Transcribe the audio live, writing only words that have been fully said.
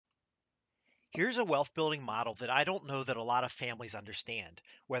Here's a wealth building model that I don't know that a lot of families understand,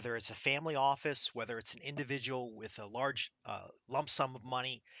 whether it's a family office, whether it's an individual with a large lump sum of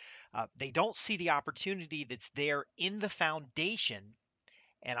money. They don't see the opportunity that's there in the foundation.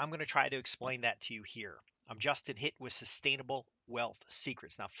 And I'm going to try to explain that to you here. I'm Justin Hitt with Sustainable Wealth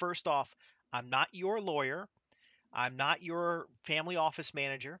Secrets. Now, first off, I'm not your lawyer. I'm not your family office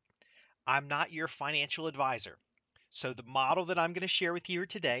manager. I'm not your financial advisor. So, the model that I'm going to share with you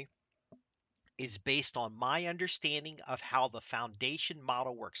today is based on my understanding of how the foundation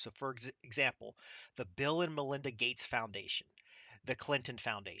model works. So, for example, the Bill and Melinda Gates Foundation, the Clinton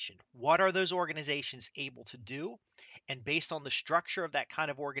Foundation. What are those organizations able to do? And based on the structure of that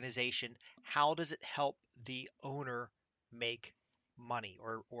kind of organization, how does it help the owner make money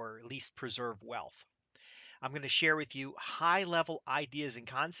or at least preserve wealth? I'm going to share with you high level ideas and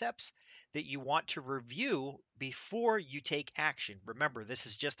concepts that you want to review before you take action. Remember, this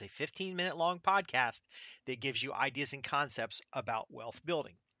is just a 15-minute long podcast that gives you ideas and concepts about wealth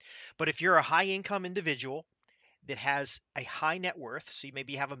building. But if you're a high income individual that has a high net worth, so you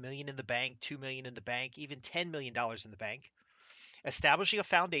maybe have $1 million in the bank, $2 million in the bank, even $10 million in the bank, establishing a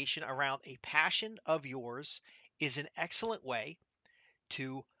foundation around a passion of yours is an excellent way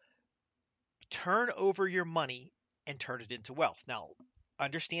to turn over your money and turn it into wealth. Now,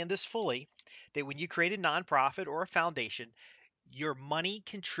 understand this fully that when you create a nonprofit or a foundation, your money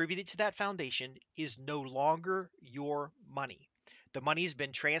contributed to that foundation is no longer your money. The money has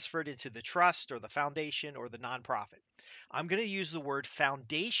been transferred into the trust or the foundation or the nonprofit. I'm going to use the word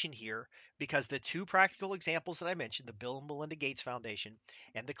foundation here because the two practical examples that I mentioned, the Bill and Melinda Gates Foundation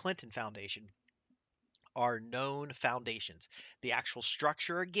and the Clinton Foundation, are known foundations. The actual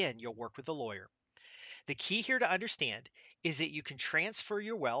structure, again, you'll work with a lawyer. The key here to understand is that you can transfer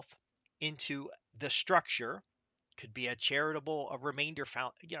your wealth into the structure. Could be a charitable, a remainder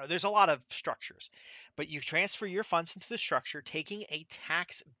found. There's a lot of structures, but you transfer your funds into the structure, taking a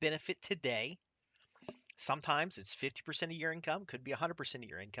tax benefit today. Sometimes it's 50% of your income, could be 100% of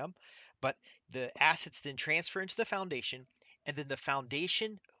your income, but the assets then transfer into the foundation, and then the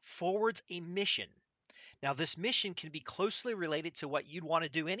foundation forwards a mission. Now, this mission can be closely related to what you'd want to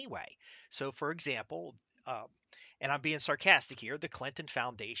do anyway. So, for example, uh, and I'm being sarcastic here, the Clinton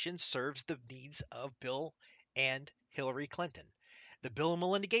Foundation serves the needs of Bill and Hillary Clinton. The Bill and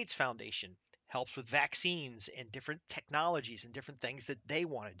Melinda Gates Foundation helps with vaccines and different technologies and different things that they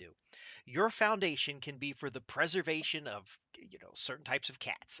want to do. Your foundation can be for the preservation of, certain types of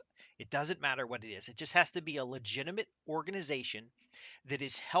cats. It doesn't matter what it is. It just has to be a legitimate organization that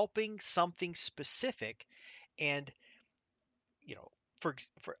is helping something specific. And you know for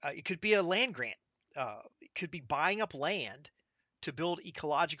it could be a land grant. It could be buying up land to build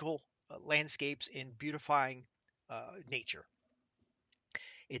ecological landscapes and beautifying nature.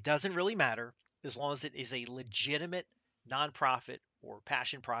 It doesn't really matter as long as it is a legitimate nonprofit or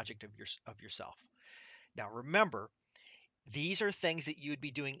passion project of yourself. Now remember, these are things that you'd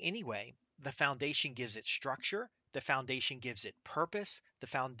be doing anyway. The foundation gives it structure, the foundation gives it purpose, the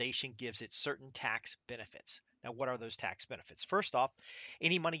foundation gives it certain tax benefits. Now, what are those tax benefits? First off,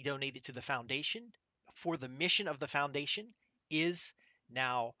 any money donated to the foundation for the mission of the foundation is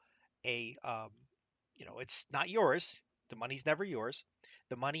now it's not yours. The money's never yours.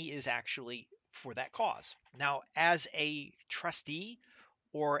 The money is actually for that cause. Now, as a trustee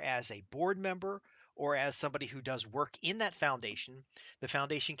or as a board member or as somebody who does work in that foundation, the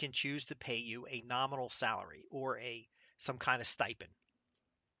foundation can choose to pay you a nominal salary or a some kind of stipend.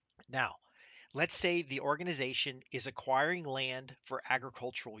 Now, let's say the organization is acquiring land for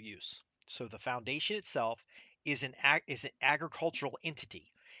agricultural use. So the foundation itself is an agricultural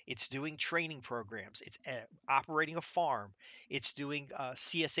entity. It's doing training programs. It's operating a farm. It's doing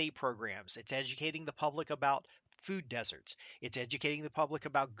CSA programs. It's educating the public about food deserts. It's educating the public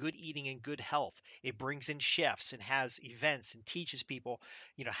about good eating and good health. It brings in chefs and has events and teaches people,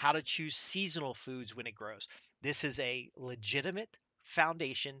 how to choose seasonal foods when it grows. This is a legitimate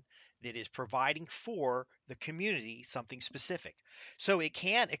foundation that is providing for the community something specific. So it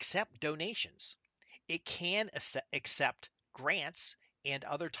can accept donations. It can accept grants and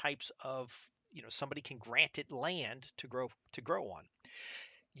other types of, somebody can grant it land to grow on.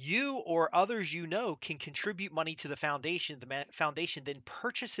 You or others can contribute money to the foundation. The foundation then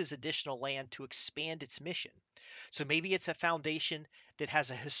purchases additional land to expand its mission. So maybe it's a foundation that has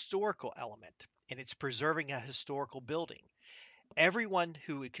a historical element and it's preserving a historical building. Everyone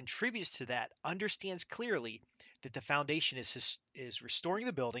who contributes to that understands clearly that the foundation is restoring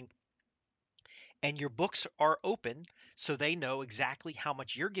the building and your books are open so they know exactly how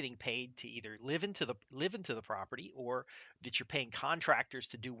much you're getting paid to either live into the property, or that you're paying contractors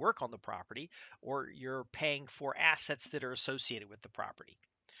to do work on the property, or you're paying for assets that are associated with the property.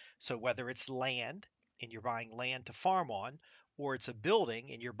 So whether it's land and you're buying land to farm on, or it's a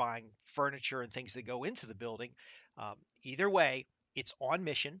building and you're buying furniture and things that go into the building, either way, it's on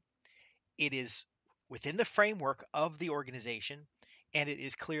mission. It is within the framework of the organization, and it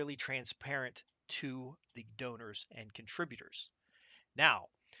is clearly transparent to the donors and contributors. Now,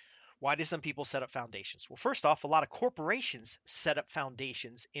 why do some people set up foundations? Well, first off, a lot of corporations set up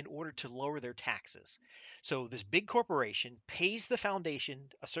foundations in order to lower their taxes. So this big corporation pays the foundation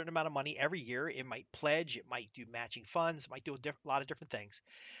a certain amount of money every year. It might pledge, it might do matching funds, it might do a lot of different things.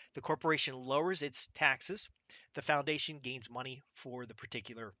 The corporation lowers its taxes. The foundation gains money for the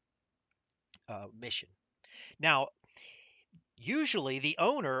particular mission. Now, usually the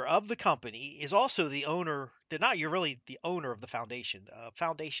owner of the company is also the owner. They're not, you're really the owner of the foundation.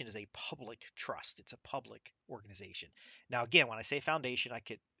 Foundation is a public trust. It's a public organization. Now, again, when I say foundation,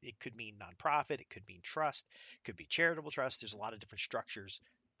 it could mean nonprofit, it could mean trust, it could be charitable trust. There's a lot of different structures.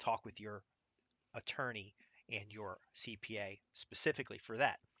 Talk with your attorney and your CPA specifically for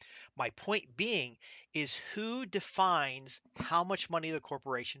that. My point being is, who defines how much money the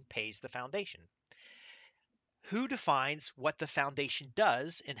corporation pays the foundation? Who defines what the foundation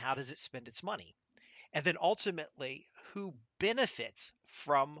does and how does it spend its money? And then ultimately, who benefits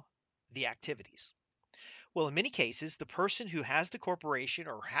from the activities? Well, in many cases, the person who has the corporation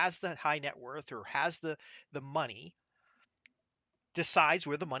or has the high net worth or has the money decides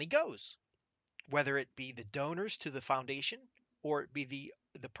where the money goes, whether it be the donors to the foundation or it be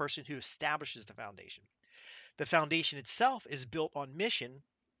the person who establishes the foundation. The foundation itself is built on mission,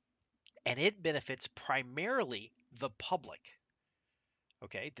 and it benefits primarily the public.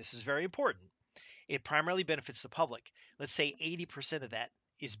 Okay, this is very important. It primarily benefits the public. Let's say 80% of that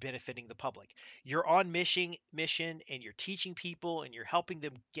is benefiting the public. You're on mission and you're teaching people and you're helping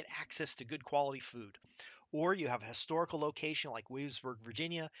them get access to good quality food. Or you have a historical location like Williamsburg,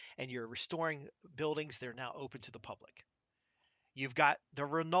 Virginia, and you're restoring buildings that are now open to the public. You've got the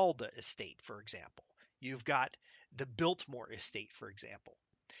Ronalda estate, for example. You've got the Biltmore estate, for example.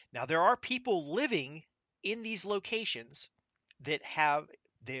 Now, there are people living in these locations that have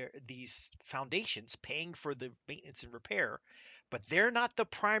these foundations paying for the maintenance and repair, but they're not the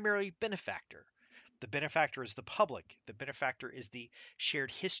primary benefactor. The benefactor is the public. The benefactor is the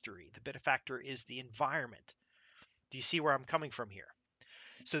shared history. The benefactor is the environment. Do you see where I'm coming from here?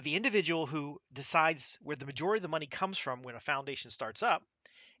 So the individual who decides where the majority of the money comes from when a foundation starts up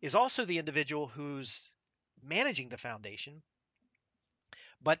is also the individual who's managing the foundation,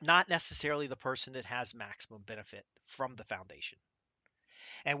 but not necessarily the person that has maximum benefit from the foundation.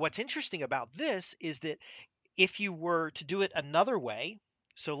 And what's interesting about this is that if you were to do it another way,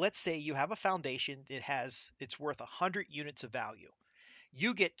 so let's say you have a foundation that it's worth 100 units of value.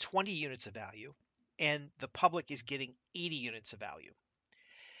 You get 20 units of value and the public is getting 80 units of value.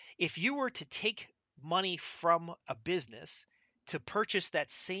 If you were to take money from a business to purchase that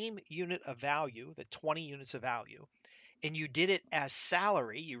same unit of value, the 20 units of value, and you did it as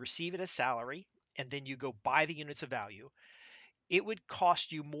salary, you receive it as salary, and then you go buy the units of value, it would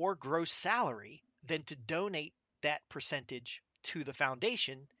cost you more gross salary than to donate that percentage to the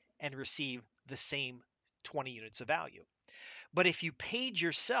foundation and receive the same 20 units of value. But if you paid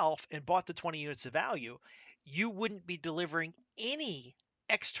yourself and bought the 20 units of value, you wouldn't be delivering any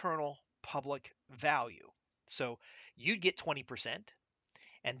external public value. So you'd get 20%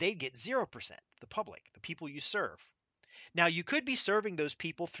 and they'd get 0%, the public, the people you serve. Now, you could be serving those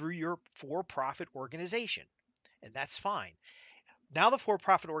people through your for-profit organization, and that's fine. Now, the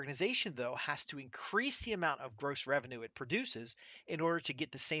for-profit organization, though, has to increase the amount of gross revenue it produces in order to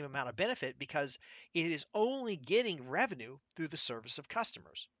get the same amount of benefit, because it is only getting revenue through the service of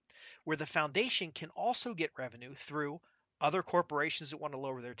customers. Where the foundation can also get revenue through other corporations that want to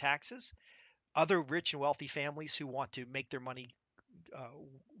lower their taxes, other rich and wealthy families who want to make their money uh,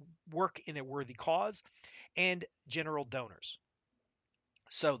 work in a worthy cause, and general donors.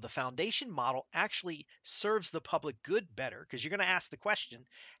 So the foundation model actually serves the public good better, because you're going to ask the question,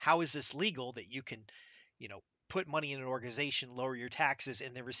 how is this legal that you can, put money in an organization, lower your taxes,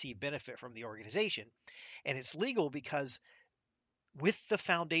 and then receive benefit from the organization? And it's legal because with the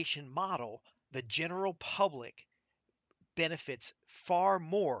foundation model, the general public benefits far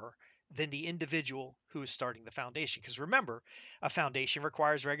more than the individual who is starting the foundation. Because remember, a foundation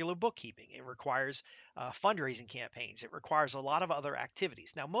requires regular bookkeeping, it requires fundraising campaigns, it requires a lot of other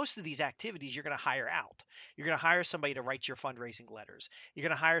activities. Now, most of these activities you're going to hire out. You're going to hire somebody to write your fundraising letters, you're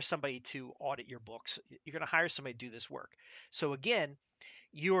going to hire somebody to audit your books, you're going to hire somebody to do this work. So, again,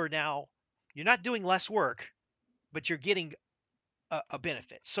 you're not doing less work, but you're getting a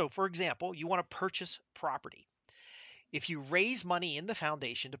benefit. So, for example, you want to purchase property. If you raise money in the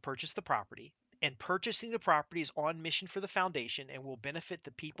foundation to purchase the property, and purchasing the property is on mission for the foundation and will benefit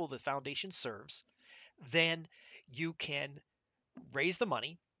the people the foundation serves, then you can raise the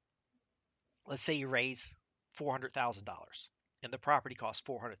money. Let's say you raise $400,000 and the property costs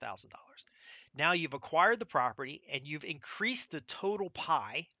 $400,000. Now you've acquired the property and you've increased the total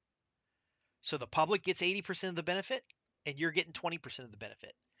pie. So the public gets 80% of the benefit and you're getting 20% of the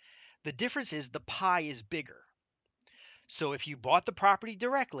benefit. The difference is the pie is bigger. So if you bought the property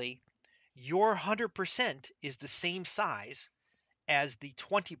directly, your 100% is the same size as the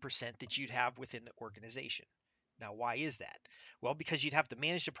 20% that you'd have within the organization. Now, why is that? Well, because you'd have to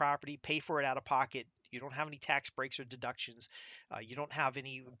manage the property, pay for it out of pocket. You don't have any tax breaks or deductions. You don't have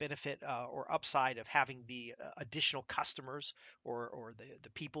any benefit or upside of having the additional customers or the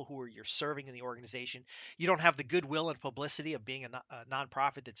people who are you're serving in the organization. You don't have the goodwill and publicity of being a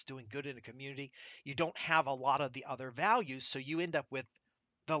nonprofit that's doing good in a community. You don't have a lot of the other values, so you end up with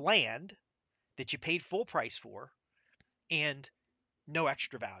the land that you paid full price for and no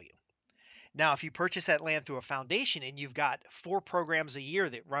extra value. Now, if you purchase that land through a foundation and you've got 4 programs a year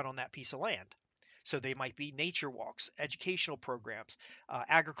that run on that piece of land, so they might be nature walks, educational programs,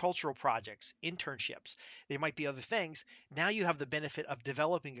 agricultural projects, internships, they might be other things. Now you have the benefit of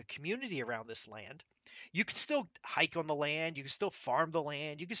developing a community around this land. You can still hike on the land, you can still farm the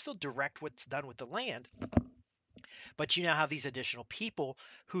land, you can still direct what's done with the land, but you now have these additional people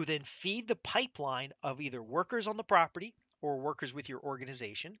who then feed the pipeline of either workers on the property or workers with your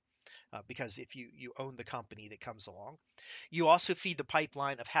organization. Because if you own the company that comes along, you also feed the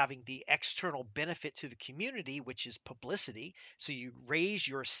pipeline of having the external benefit to the community, which is publicity. So you raise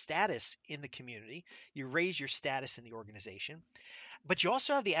your status in the community, you raise your status in the organization, but you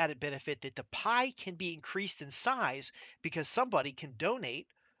also have the added benefit that the pie can be increased in size because somebody can donate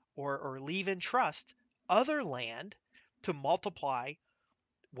or leave in trust other land to multiply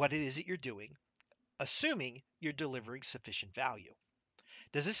what it is that you're doing, assuming you're delivering sufficient value.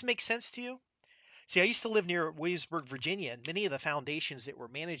 Does this make sense to you? See, I used to live near Williamsburg, Virginia, and many of the foundations that were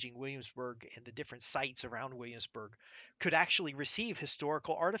managing Williamsburg and the different sites around Williamsburg could actually receive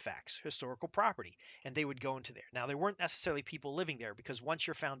historical artifacts, historical property, and they would go into there. Now, there weren't necessarily people living there because once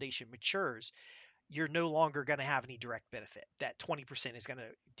your foundation matures, you're no longer going to have any direct benefit. That 20% is going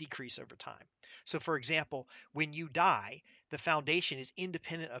to decrease over time. So, for example, when you die, the foundation is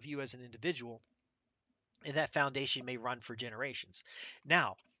independent of you as an individual, and that foundation may run for generations.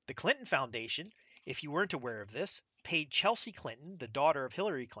 Now, the Clinton Foundation, if you weren't aware of this, paid Chelsea Clinton, the daughter of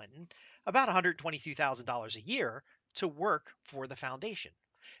Hillary Clinton, about $122,000 a year to work for the foundation.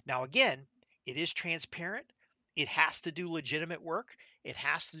 Now, again, it is transparent. It has to do legitimate work. It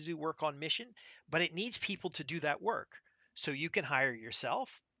has to do work on mission, but it needs people to do that work. So you can hire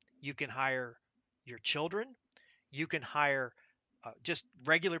yourself, you can hire your children, you can hire just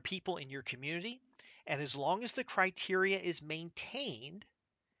regular people in your community. And as long as the criteria is maintained,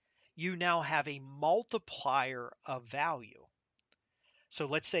 you now have a multiplier of value. So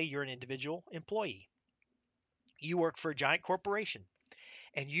let's say you're an individual employee. You work for a giant corporation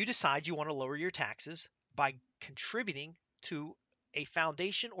and you decide you want to lower your taxes by contributing to a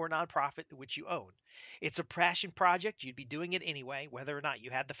foundation or nonprofit which you own. It's a passion project. You'd be doing it anyway, whether or not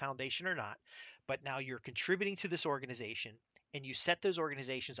you had the foundation or not. But now you're contributing to this organization, and you set those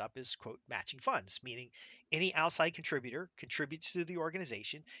organizations up as, quote, matching funds, meaning any outside contributor contributes to the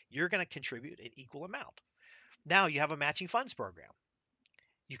organization, you're going to contribute an equal amount. Now you have a matching funds program.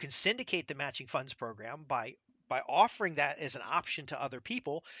 You can syndicate the matching funds program by offering that as an option to other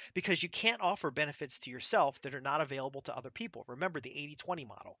people, because you can't offer benefits to yourself that are not available to other people. Remember the 80-20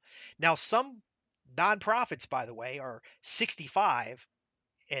 model. Now, some nonprofits, by the way, are 65,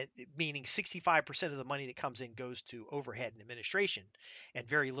 meaning 65% of the money that comes in goes to overhead and administration, and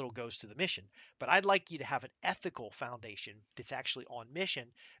very little goes to the mission. But I'd like you to have an ethical foundation that's actually on mission,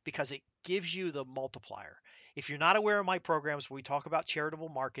 because it gives you the multiplier. If you're not aware of my programs where we talk about charitable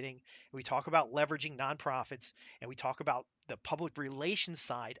marketing, we talk about leveraging nonprofits, and we talk about the public relations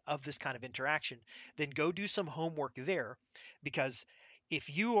side of this kind of interaction, then go do some homework there. Because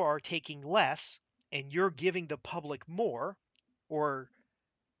if you are taking less and you're giving the public more, or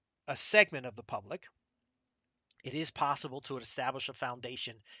a segment of the public, It is possible to establish a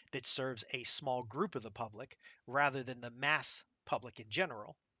foundation that serves a small group of the public rather than the mass public in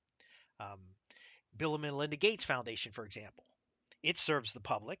general. Um, Bill and Melinda Gates Foundation, for example, it serves the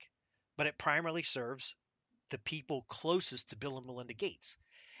public, but it primarily serves the people closest to Bill and Melinda Gates.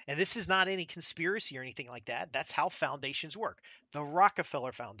 And this is not any conspiracy or anything like that. That's how foundations work. The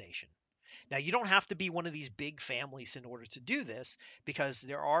Rockefeller Foundation. Now, you don't have to be one of these big families in order to do this because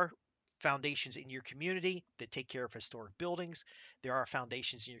there are foundations in your community that take care of historic buildings. There are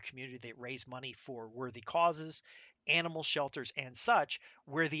foundations in your community that raise money for worthy causes, animal shelters, and such,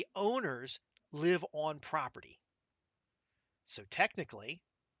 where the owners live on property. So technically,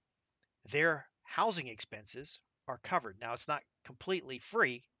 their housing expenses are covered. Now, it's not completely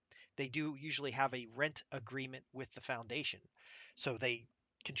free. They do usually have a rent agreement with the foundation. So they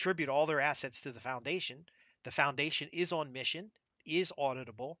contribute all their assets to the foundation. The foundation is on mission, is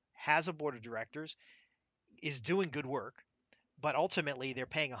auditable, has a board of directors, is doing good work, but ultimately they're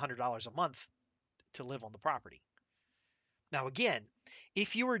paying $100 a month to live on the property. Now, again,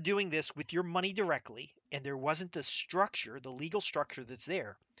 if you were doing this with your money directly and there wasn't the structure, the legal structure that's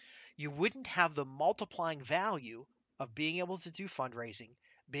there, you wouldn't have the multiplying value of being able to do fundraising,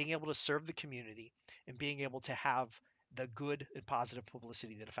 being able to serve the community, and being able to have the good and positive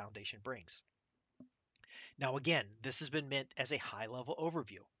publicity that a foundation brings. Now, again, this has been meant as a high level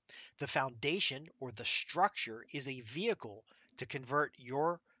overview. The foundation or the structure is a vehicle to convert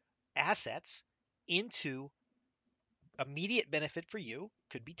your assets into immediate benefit for you,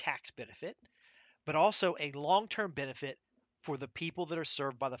 could be tax benefit, but also a long term benefit for the people that are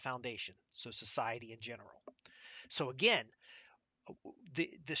served by the foundation, so society in general. So again,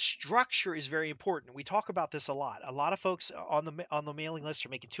 the structure is very important. We talk about this a lot. A lot of folks on the mailing list are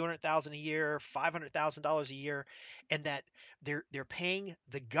making 200,000 a year, $500,000 a year, and that they're paying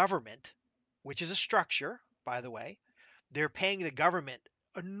the government, which is a structure, by the way. They're paying the government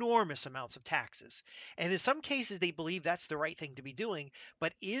enormous amounts of taxes. And in some cases, they believe that's the right thing to be doing.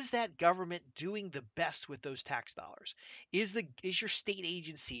 But is that government doing the best with those tax dollars? Is your state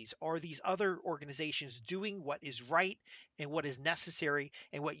agencies or these other organizations doing what is right and what is necessary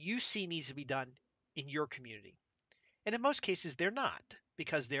and what you see needs to be done in your community? And in most cases, they're not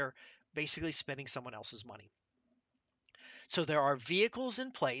because they're basically spending someone else's money. So there are vehicles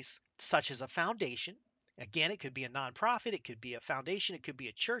in place, such as a foundation. Again, it could be a nonprofit, it could be a foundation, it could be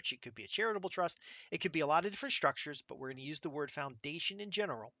a church, it could be a charitable trust, it could be a lot of different structures, but we're going to use the word foundation in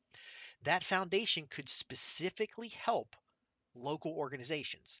general. That foundation could specifically help local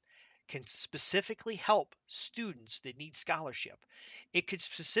organizations, can specifically help students that need scholarship. It could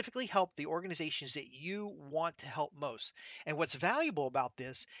specifically help the organizations that you want to help most. And what's valuable about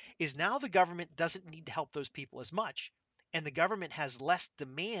this is now the government doesn't need to help those people as much, and the government has less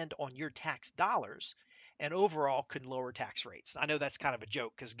demand on your tax dollars and overall could lower tax rates. I know that's kind of a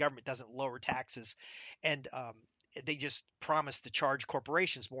joke because government doesn't lower taxes, and they just promise to charge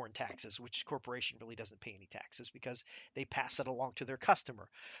corporations more in taxes, which corporation really doesn't pay any taxes because they pass it along to their customer.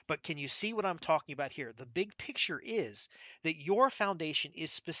 But can you see what I'm talking about here? The big picture is that your foundation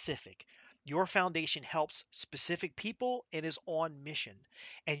is specific. Your foundation helps specific people and is on mission.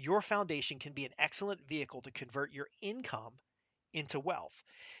 And your foundation can be an excellent vehicle to convert your income into wealth.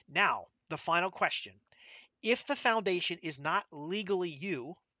 Now, the final question. If the foundation is not legally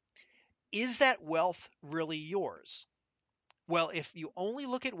you, is that wealth really yours? Well, if you only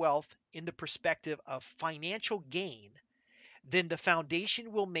look at wealth in the perspective of financial gain, then the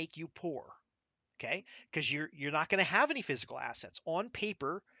foundation will make you poor. Okay? Because you're not going to have any physical assets. On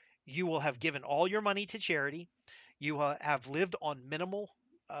paper, you will have given all your money to charity. You will have lived on minimal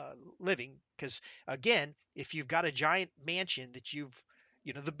living. Because again, if you've got a giant mansion that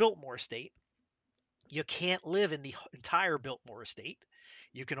the Biltmore estate, you can't live in the entire Biltmore estate.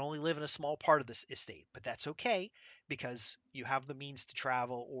 You can only live in a small part of this estate, but that's okay because you have the means to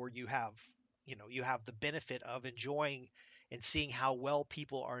travel or you have the benefit of enjoying and seeing how well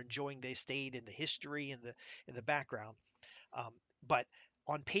people are enjoying the estate and the history and the background. But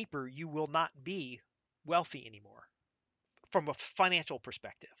on paper, you will not be wealthy anymore from a financial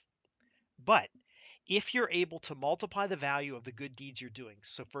perspective. But if you're able to multiply the value of the good deeds you're doing,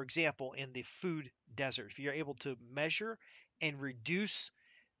 so for example, in the food desert, if you're able to measure and reduce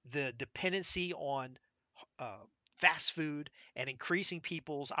the dependency on fast food and increasing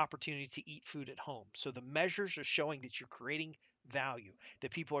people's opportunity to eat food at home. So the measures are showing that you're creating value,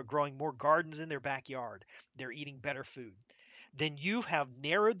 that people are growing more gardens in their backyard, they're eating better food. Then you have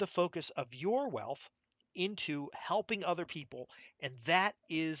narrowed the focus of your wealth into helping other people, and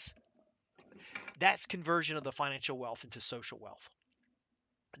that's conversion of the financial wealth into social wealth.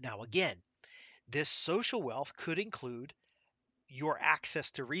 Now again, This social wealth could include your access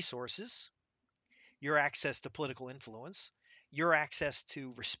to resources, your access to political influence, your access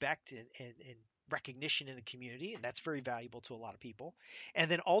to respect and recognition in the community, and that's very valuable to a lot of people. And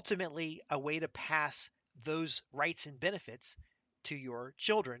then ultimately, a way to pass those rights and benefits to your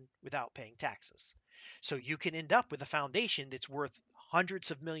children without paying taxes. So you can end up with a foundation that's worth hundreds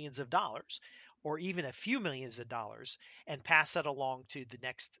of millions of dollars or even a few millions of dollars and pass that along to the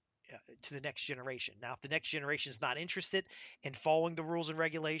next generation. Now, if the next generation is not interested in following the rules and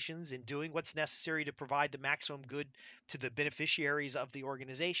regulations and doing what's necessary to provide the maximum good to the beneficiaries of the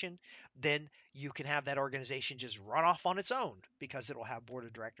organization, then you can have that organization just run off on its own because it'll have board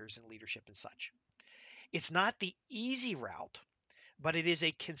of directors and leadership and such. It's not the easy route, but it is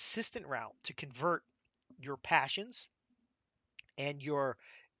a consistent route to convert your passions and your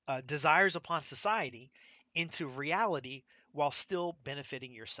desires upon society into reality while still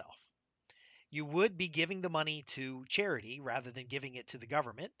benefiting yourself. You would be giving the money to charity rather than giving it to the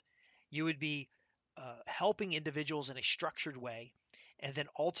government. You would be helping individuals in a structured way and then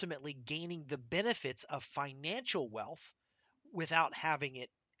ultimately gaining the benefits of financial wealth without having it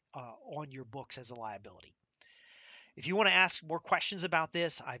on your books as a liability. If you want to ask more questions about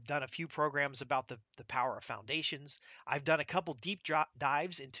this, I've done a few programs about the power of foundations. I've done a couple deep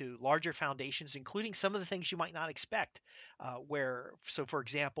dives into larger foundations, including some of the things you might not expect. So for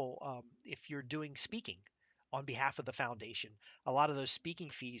example, if you're doing speaking on behalf of the foundation, a lot of those speaking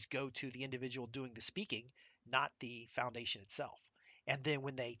fees go to the individual doing the speaking, not the foundation itself. And then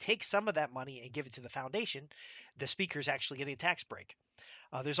when they take some of that money and give it to the foundation, the speaker is actually getting a tax break.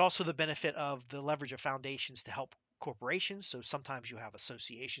 There's also the benefit of the leverage of foundations to help corporations. So sometimes you have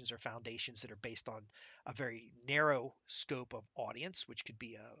associations or foundations that are based on a very narrow scope of audience, which could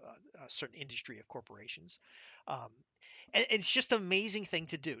be a certain industry of corporations. Um, and it's just an amazing thing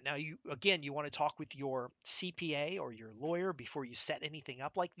to do. Now, you want to talk with your CPA or your lawyer before you set anything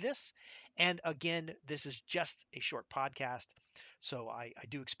up like this. And again, this is just a short podcast. So I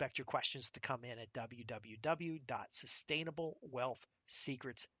do expect your questions to come in at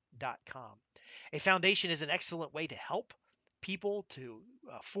www.sustainablewealthsecrets.com. A foundation is an excellent way to help people to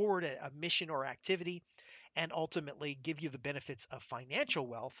forward a mission or activity and ultimately give you the benefits of financial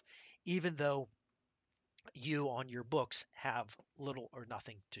wealth, even though you on your books have little or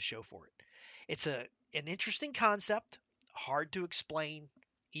nothing to show for it. It's an interesting concept, hard to explain,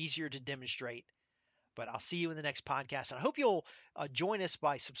 easier to demonstrate, but I'll see you in the next podcast. And I hope you'll join us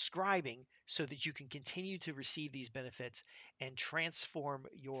by subscribing so that you can continue to receive these benefits and transform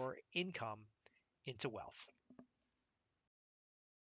your income into wealth.